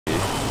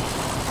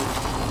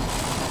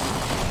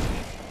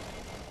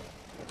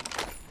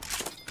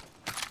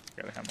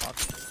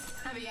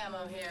Heavy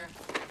ammo here.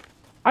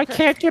 I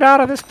can't get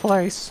out of this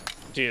place.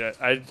 Dude,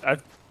 I've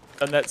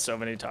done that so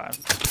many times.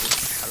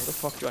 How the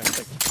fuck do I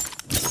think?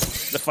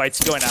 The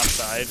fight's going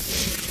outside.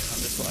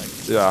 I'm just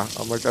like. Yeah,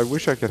 I'm like, I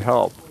wish I could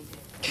help.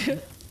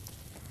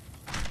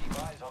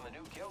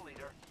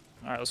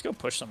 Alright, let's go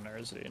push some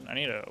nerds, dude. I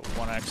need a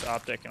 1x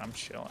optic and I'm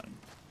chilling.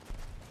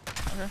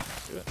 Okay,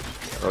 do it.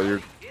 Oh,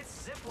 you're.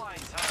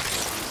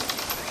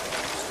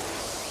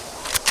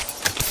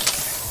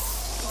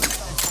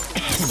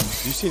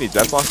 Do you see any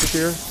death boxes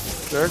here,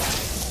 Derek?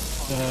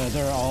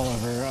 They're all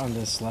over on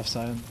this left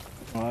side.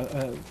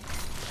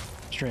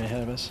 Straight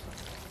ahead of us.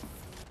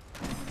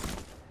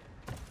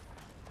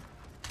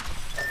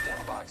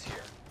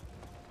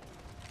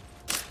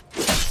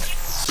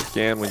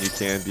 Scan when you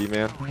can,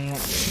 D-man. 2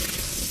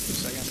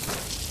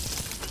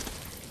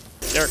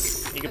 seconds. Derek,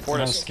 you can port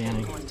I us. was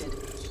scanning.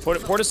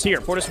 Port us here.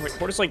 Port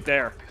us like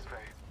there.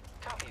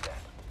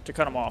 To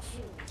cut him off.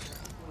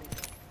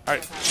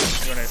 Alright,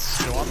 you wanna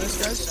go on this,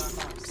 guys?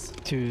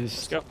 Two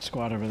go.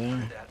 squad over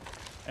there.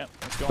 Yeah,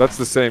 let's go That's on.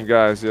 the same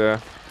guys, yeah.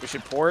 We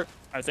should port.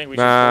 I think we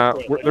should Nah,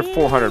 port. they're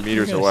 400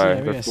 meters We gotta away. see-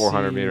 we They're gotta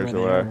 400 see meters where they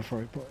are away. before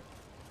we port.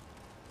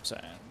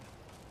 Saying,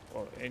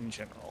 well, in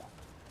general,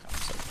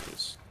 concept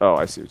is Oh,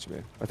 I see what you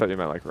mean. I thought you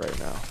meant like right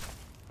now.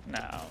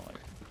 now.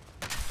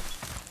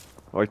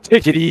 Like,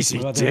 take it easy,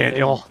 Well,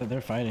 Daniel.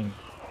 They're fighting.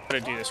 Gotta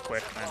do this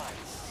quick, man.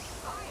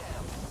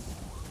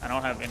 I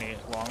don't have any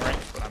long range,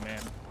 but I'm in.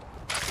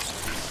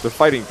 They're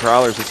fighting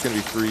prowlers. It's gonna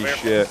be free Where?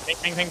 shit. Ping,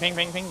 ping, ping, ping,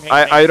 ping, ping, ping.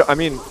 I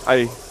mean,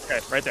 Okay,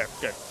 right there.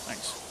 Good,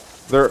 thanks.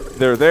 they're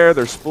there.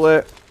 They're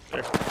split.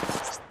 There.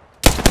 Start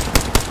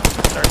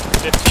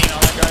 15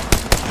 on that guy.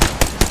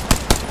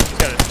 He's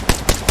got it.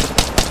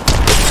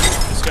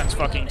 This gun's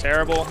fucking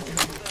terrible.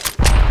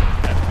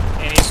 At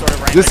any sort of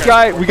range. This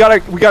guy, we gotta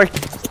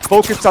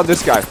focus on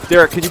this guy.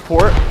 Derek, can you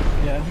port?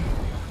 Yeah.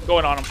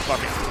 Going on him,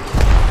 fucking.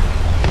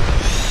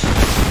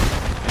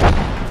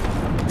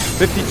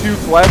 52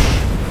 flesh.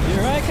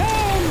 Here I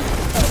come!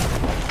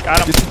 Got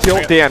him. Get the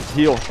kill. Dan,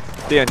 heal.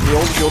 Dan,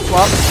 heal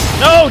swap.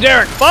 No,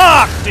 Derek,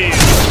 fuck, dude.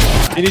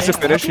 He needs to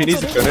finish. He needs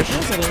to finish.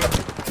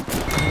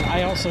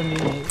 I also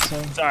need it,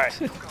 so. Sorry.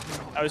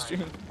 I was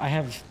doing I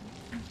have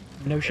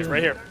no shield.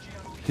 right here.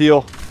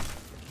 Heal.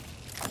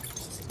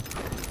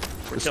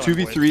 We're It's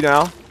killing 2v3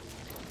 now.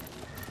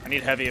 I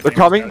need heavy. if They're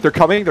anyone's coming. got it. They're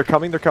coming. They're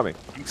coming. They're coming.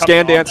 I'm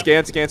Scan, coming Dan. on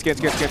Scan. them.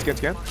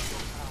 Scan.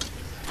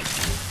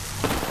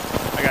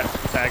 I got it.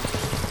 Tagged.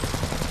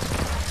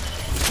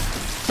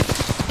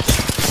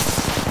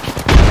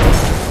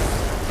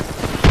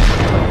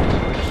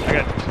 I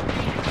got it.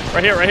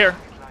 Right here.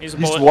 He's a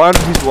He's bullet. one.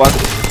 He's one.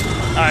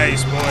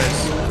 Nice,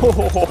 boys.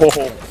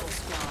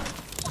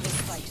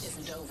 This fight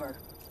isn't over.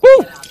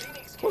 Woo!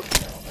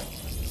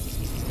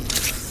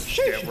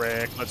 Get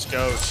Rick. Let's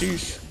go.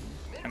 Sheesh.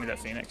 I need that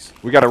Phoenix.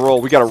 We gotta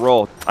roll. We gotta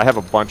roll. I have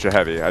a bunch of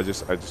heavy. I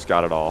just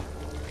got it all.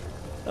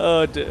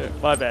 Oh,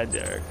 Derek. My bad,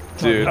 Derek.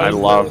 Dude, I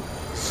love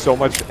so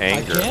much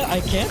anger. I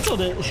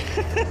canceled it.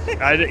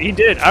 He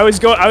did. I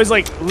was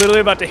like literally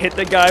about to hit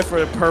the guy for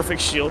a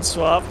perfect shield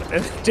swap,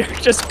 and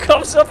Derek just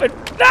comes up and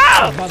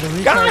I'm no. about to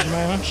recharge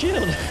my own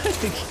shield.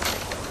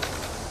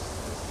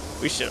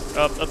 We should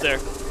up there.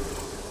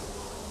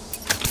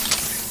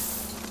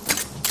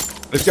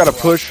 They've got to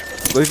push.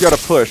 They've got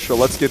to push. So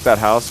let's get that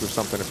house or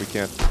something if we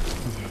can.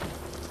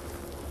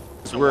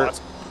 'Cause we're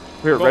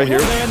right here.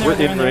 We're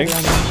in ring.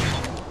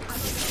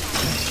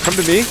 Come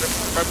to me.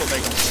 Purple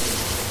bacon.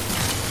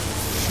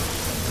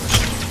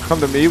 Come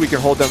to me. We can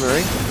hold them in the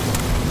ring.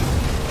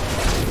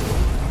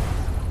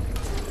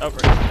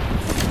 Over.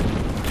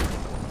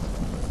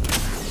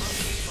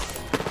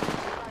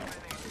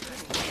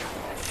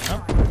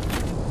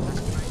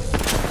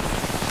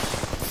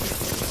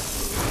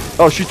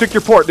 Oh, she took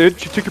your port, dude.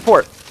 She took your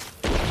port.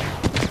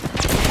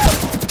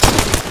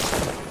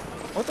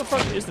 What the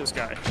fuck is this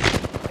guy? I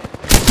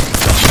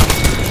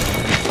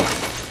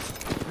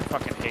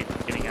fucking hate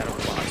getting out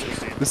of boxes,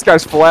 dude. This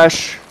guy's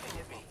flesh.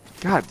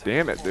 God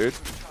damn it, dude.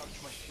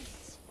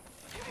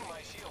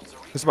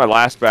 This is my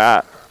last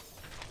bat.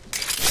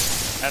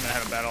 I haven't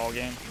had a bat all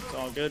game. It's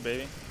all good,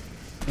 baby.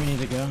 We need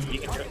to go. You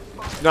can try.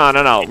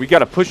 No. We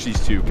gotta push these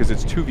two because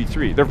it's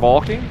 2v3. They're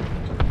valking?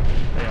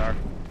 They are.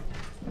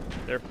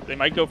 They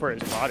might go for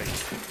his body.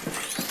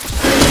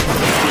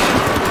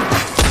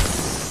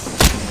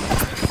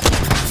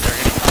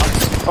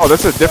 Oh,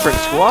 that's a different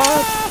squad?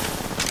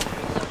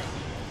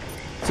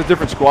 It's a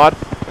different squad.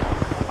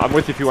 I'm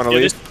with you if you want to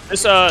leave.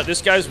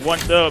 This guy's one.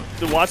 The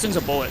Watson's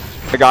a bullet.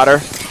 I got her.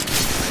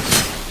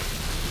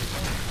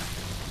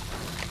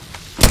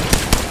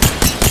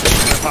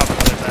 Gonna pop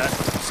another bat.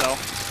 So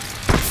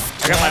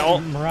I got my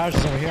ult. Mirage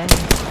is over here.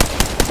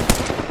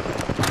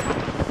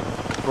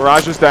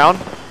 Mirage is down.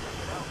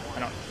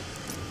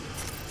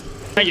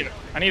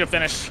 I need to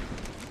finish.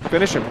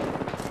 Finish him.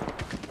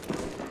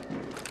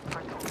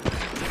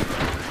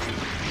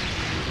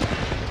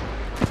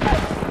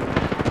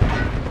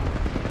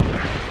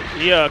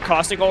 He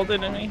caustic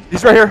ulted in me.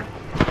 He's right here.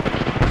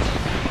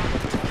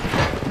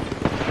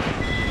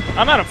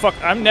 I'm out of fuck.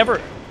 I'm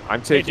never.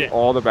 I'm taking AJ.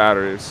 all the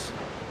batteries.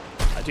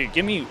 Dude,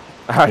 give me.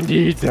 I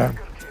need them.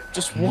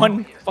 Just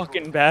one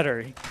fucking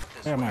battery.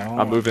 I got my own.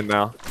 I'm moving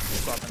now.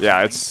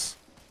 Yeah, it's.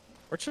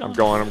 We're chilling.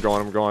 I'm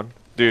going.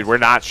 Dude, we're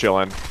not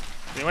chilling. Does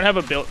anyone have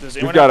a build? Does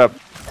We've anyone got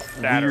have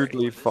a battery?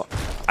 weirdly.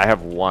 I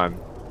have one.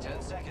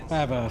 I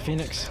have a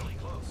Phoenix.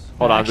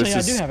 Hold on, Actually, this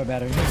I do is have a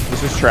battery.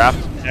 this is trapped.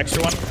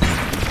 Extra one?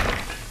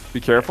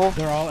 Be careful.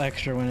 They're all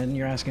extra when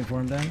you're asking for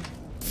them, then.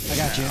 I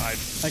got you.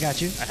 I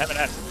got you. I haven't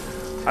had.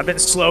 I've been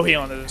slow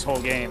healing this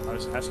whole game. I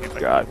was asking if I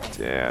God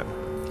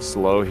damn.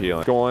 Slow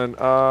healing. Going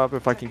up.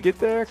 If I can get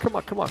there. Come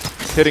on.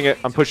 Hitting it.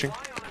 I'm pushing.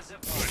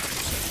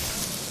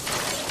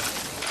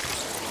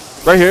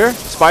 Right here.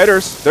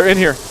 Spiders. They're in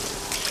here.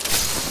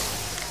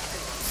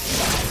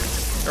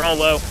 They're all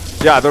low.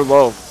 Yeah, they're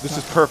low. This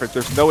is perfect.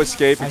 There's no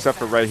escape except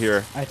for right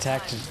here. I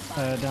tacked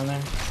down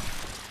there.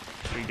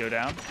 Should we go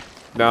down?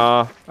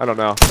 Nah, I don't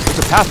know. There's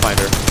a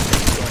Pathfinder.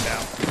 Going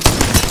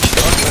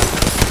down.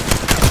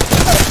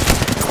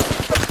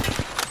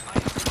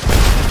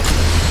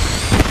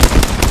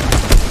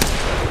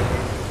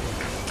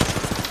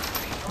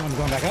 I'm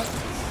going back up.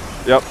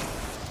 Yep.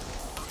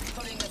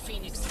 Putting the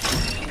Phoenix.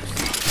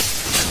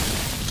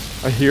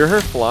 I hear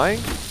her flying.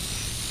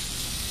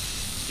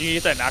 You can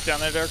get that knockdown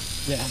there, Derek?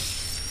 Yeah.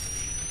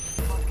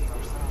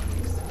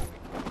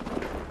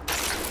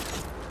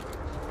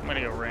 I'm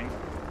gonna go ring.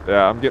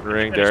 Yeah, I'm getting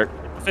ring, Derek.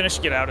 Finish,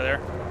 get out of there.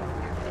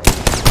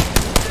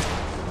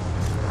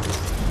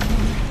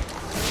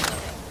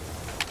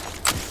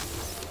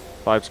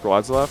 Five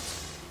squads left.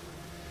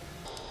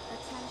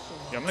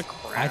 Yeah, I'm gonna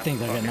crap. I think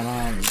they're getting them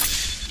on.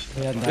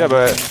 Yeah,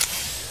 but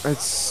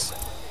it's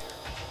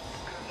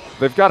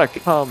they've got to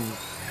come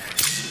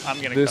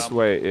I'm gonna this come.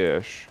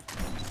 way-ish.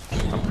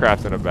 I'm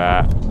crafting a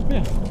bat.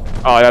 Yeah.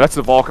 Oh yeah, that's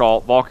the Valk.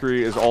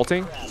 Valkyrie is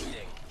ulting.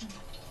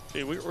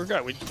 Dude, we're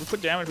good. We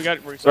put damage. We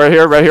got. We're Right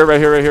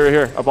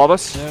here, above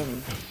us. Yeah.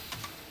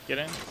 Get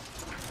in.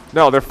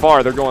 No, they're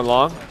far. They're going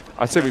long.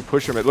 I say we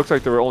push them. It looks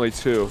like there were only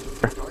two.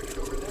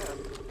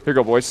 Here you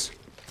go, boys.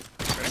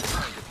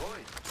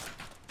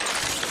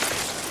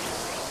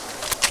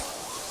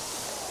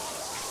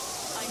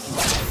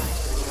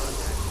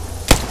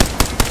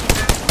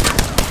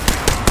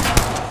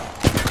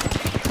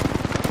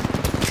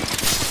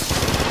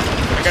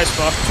 That guy's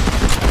fucked.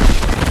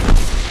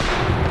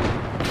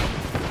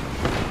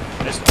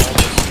 Missed all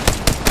this.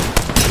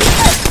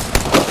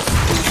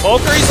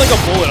 Valkyrie's like a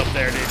bullet up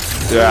there, dude.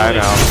 Yeah, I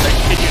know. I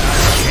kid you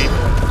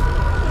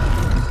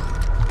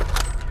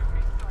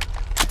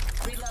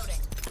not.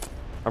 Reloading.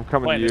 I'm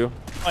coming to you.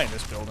 Playing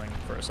this building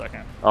for a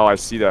second. Oh, I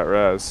see that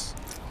res.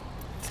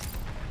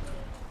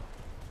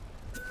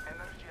 I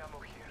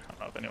don't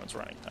know if anyone's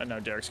running. I know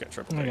Derek's got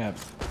triple. I P. got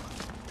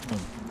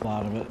a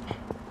lot of it.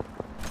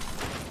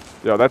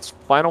 Yo, that's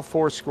final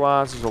four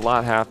squads. There's a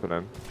lot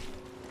happening.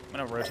 I'm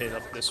gonna rotate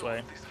up this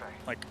way,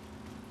 like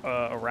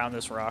around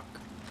this rock,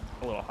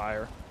 a little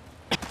higher.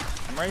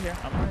 I'm right here.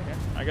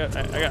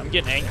 I'm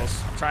getting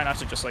angles. I'm trying not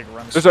to just like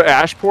run. There's an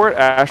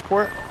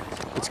Ashport.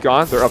 It's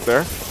gone. They're up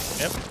there.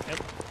 Yep.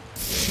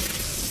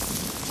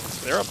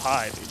 They're up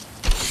high, dude.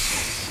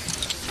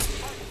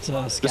 It's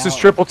a scout. This is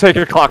triple take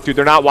your clock, dude.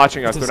 They're not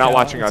watching us. It's a They're not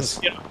scout. watching It's us.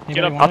 a- Get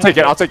Anybody up. want I'll take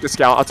it. I'll take the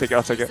scout. I'll take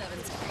it. 7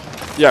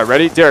 seconds. Yeah,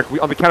 ready? Derek,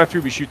 on the count of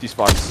 3, we shoot these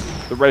fucks.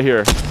 They're right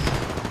here.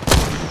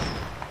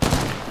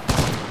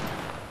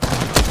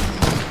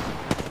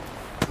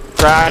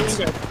 Cracked.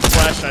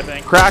 Flash, I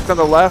think. Cracked on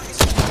the left.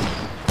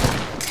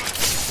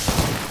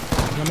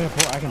 You want me to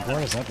pour? I can pour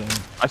this up there.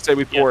 I say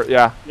we pour it,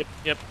 yeah.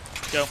 Yep.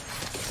 Go.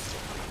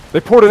 They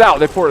poured it out.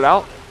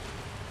 Alright,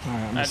 I'm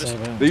I gonna just-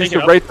 save it. They used it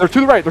it up. right. They're to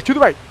the right.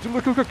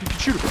 Look. You can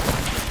shoot them.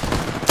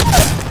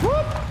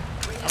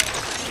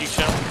 Keep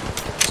showing.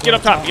 Just get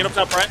up top. Get up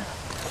top, Brian.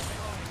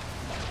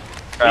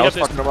 I We was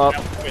have fucking them up.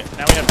 Now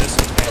we have this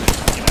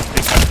advantage. You know,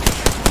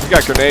 big- We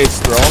got grenades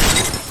thrown.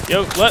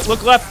 Yo,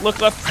 look left. Look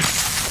left.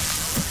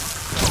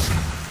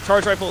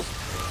 Charge rifles.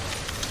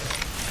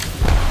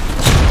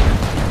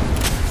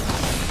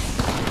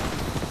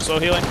 Slow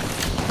healing.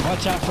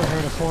 Watch out for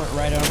her to pour it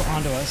right over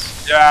onto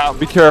us. Yeah,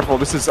 be careful.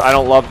 This is. I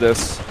don't love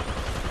this.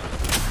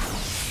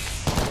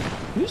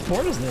 Whose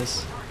port is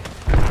this?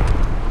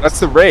 That's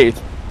the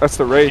Wraith. That's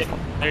the Wraith.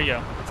 There you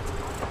go.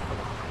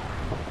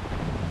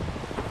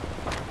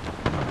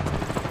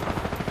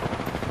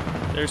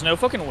 There's no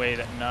fucking way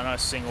that not a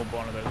single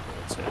one of those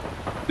bullets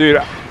hit. Dude,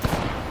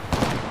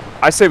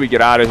 I say we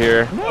get out of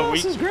here. No, Oh,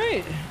 this we- is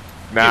great.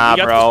 Nah, we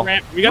got bro. this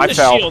ramp- we got I the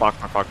fell. shield. Fuck.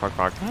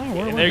 Oh, And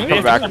we're there you good. go.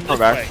 Come back, Come come this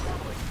back. way.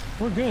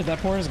 We're good.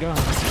 That pour is gone.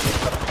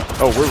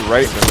 Oh, we're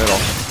right in the middle.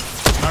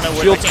 I don't know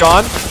where Shield's they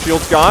gone.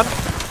 Shield's gone.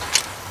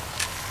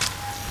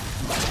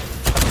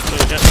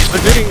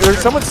 There's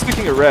someone's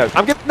sticking a res.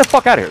 I'm getting the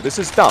fuck out of here. This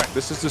is dumb.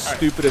 This is the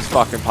stupidest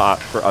fucking pot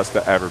for us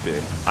to ever be.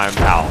 I'm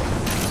out.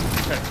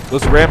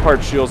 Those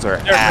Rampart shields are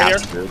right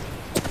ass, here. dude.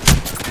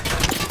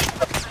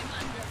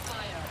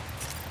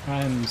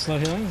 I'm slow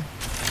healing.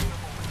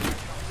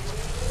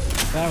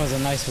 That was a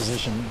nice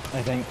position,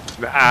 I think.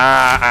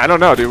 I don't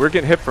know, dude. We're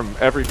getting hit from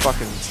every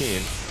fucking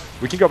team.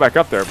 We can go back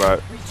up there,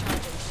 but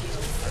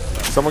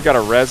someone got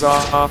a res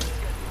off.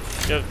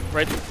 Yeah,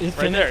 right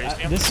there. You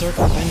see him? This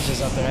circle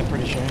finishes up there, I'm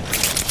pretty sure.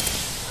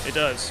 It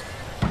does.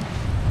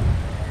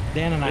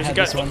 Dan and I There's a had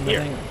guy this one, up I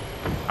here. think.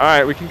 All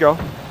right, we can go.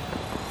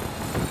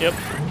 Yep.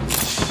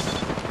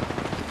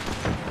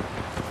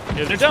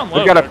 Yeah, they're down low.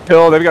 They've got a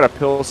pill. They've got a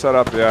pill set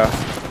up. Yeah.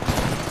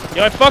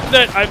 Yeah, I fucked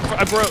that. I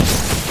broke.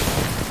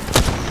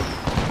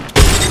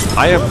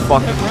 I am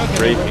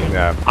fucking raping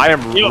them. I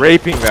am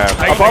raping them.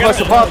 I Above got us,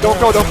 it. above. Don't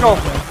go. Don't go.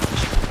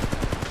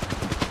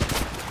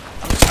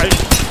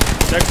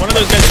 Jack, one of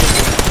those guys.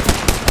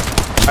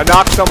 I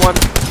knocked someone.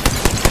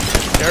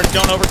 Derek,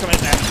 don't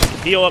overcommit, man.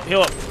 Heal up.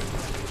 Heal up.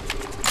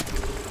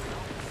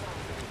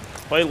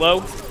 Play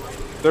low.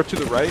 They're to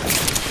the right.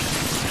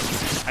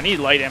 I need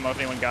light ammo if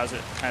anyone has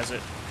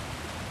it.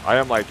 I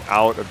am like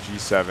out of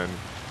G7.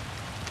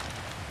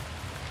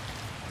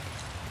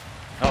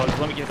 Oh,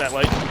 let me get that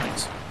light.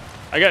 Thanks.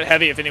 I got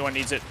heavy if anyone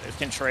needs it. It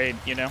can trade,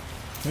 you know.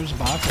 There's a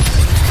box.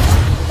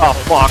 Oh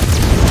fuck.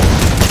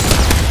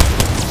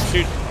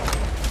 Shoot.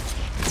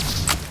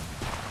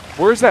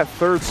 Where's that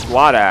third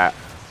squad at?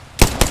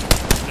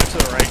 They're to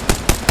the right.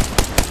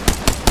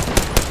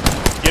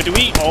 Yeah, do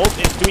we ult?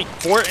 Do we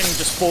port and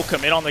just full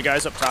commit on the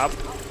guys up top?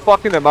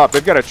 Fucking them up.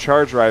 They've got a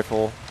charge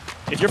rifle.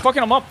 If you're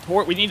fucking them up,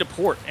 port. We need to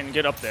port and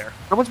get up there.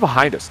 Someone's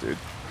behind us, dude.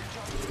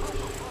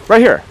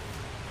 Right here.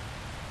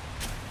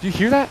 Do you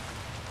hear that?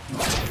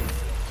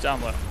 Down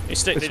low. They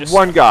stay. They It's just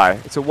one guy.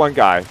 It's a one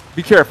guy.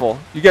 Be careful.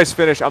 You guys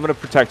finish. I'm gonna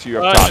protect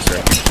you up top just here.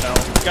 fucking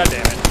fell. God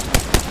damn it.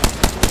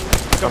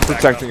 Come I'm back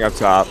protecting up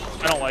top.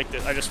 I don't like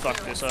this. I just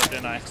fucked this up,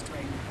 didn't I?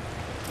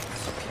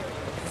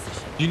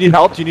 Do you need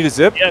help? Do you need a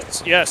zip?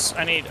 Yes, yes.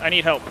 I need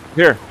help.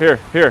 Here, here,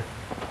 here.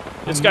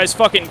 This guy's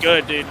fucking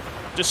good, dude.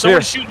 Just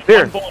someone shoot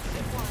here. one bullet.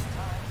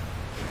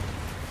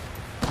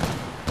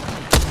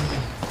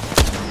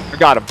 I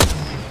got him.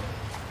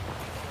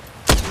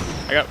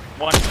 I got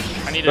one.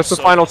 I need That's a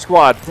the final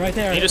squad. Right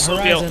there, Need a slow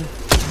heal. horizon.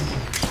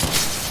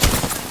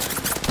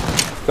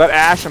 That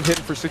Ash, I'm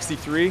hitting for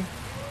 63.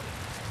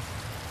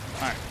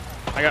 Alright.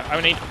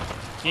 I need.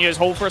 Can you guys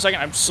hold for a second?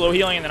 I'm slow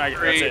healing and then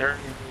that's it.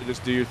 You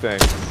just do your thing.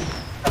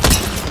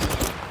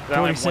 I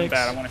only have one 46.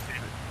 bad. I want to save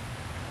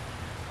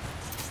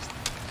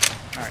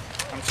it. Alright.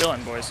 I'm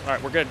chilling, boys.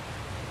 Alright, we're good.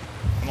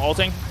 I'm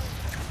ulting.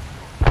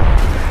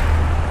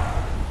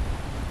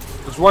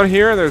 There's one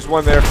here and there's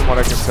one there from what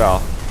I can tell.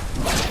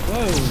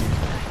 Whoa.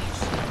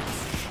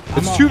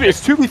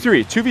 It's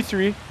 2v3.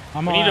 2v3.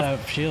 I'm We all need out to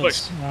of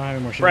shields. push. I don't have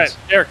any more Brett,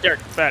 shields. Derek,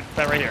 that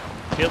right here.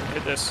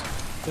 Hit this.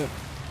 Good.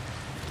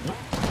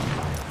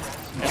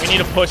 And we need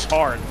to push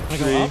hard. Wanna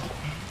go up?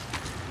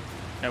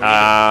 No,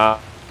 I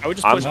would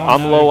just push.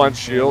 I'm low on They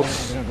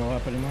shields. don't go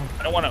up anymore.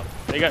 I don't want to.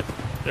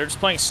 They're just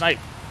playing snipe.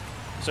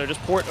 So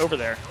just port over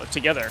there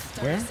together.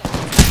 Where?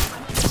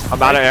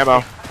 I'm out of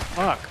ammo.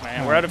 Fuck,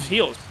 man. We're out of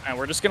heals. And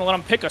we're just going to let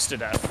them pick us to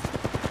death.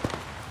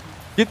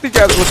 Get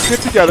together. Let's get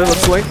together.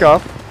 Let's link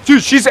up.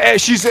 Dude, she's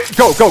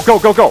go.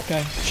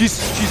 Okay. She's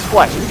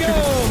flesh.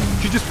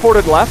 She just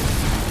ported left.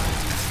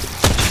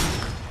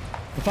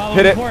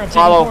 Hit it.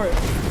 Follow.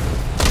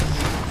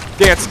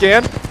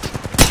 Scan.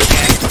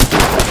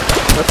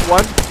 That's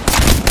one.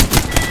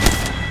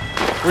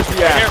 Where's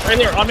the ash? Right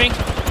here, on me.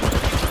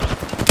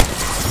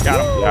 Got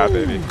him. Yeah,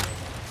 baby.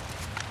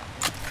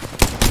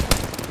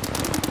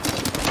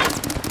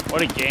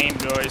 What a game,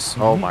 boys.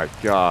 Oh my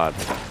god.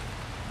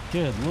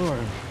 Good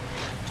lord.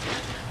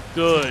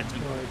 Good.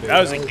 That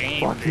was a game.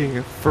 Dude.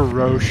 Fucking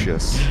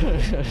ferocious. Are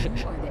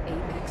the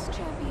Apex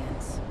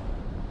champions.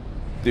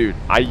 Dude,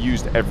 I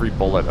used every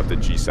bullet of the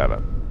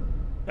G7.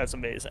 That's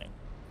amazing.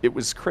 It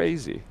was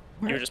crazy.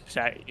 You were just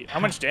tagging. How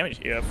much damage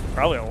do you have?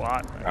 Probably a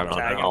lot. I don't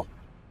Tagging. know.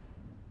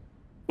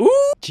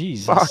 Ooh!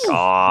 Jesus. Fuck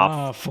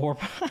off. 4.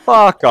 Fuck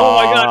off.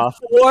 Oh my god,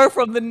 4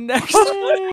 from the next one.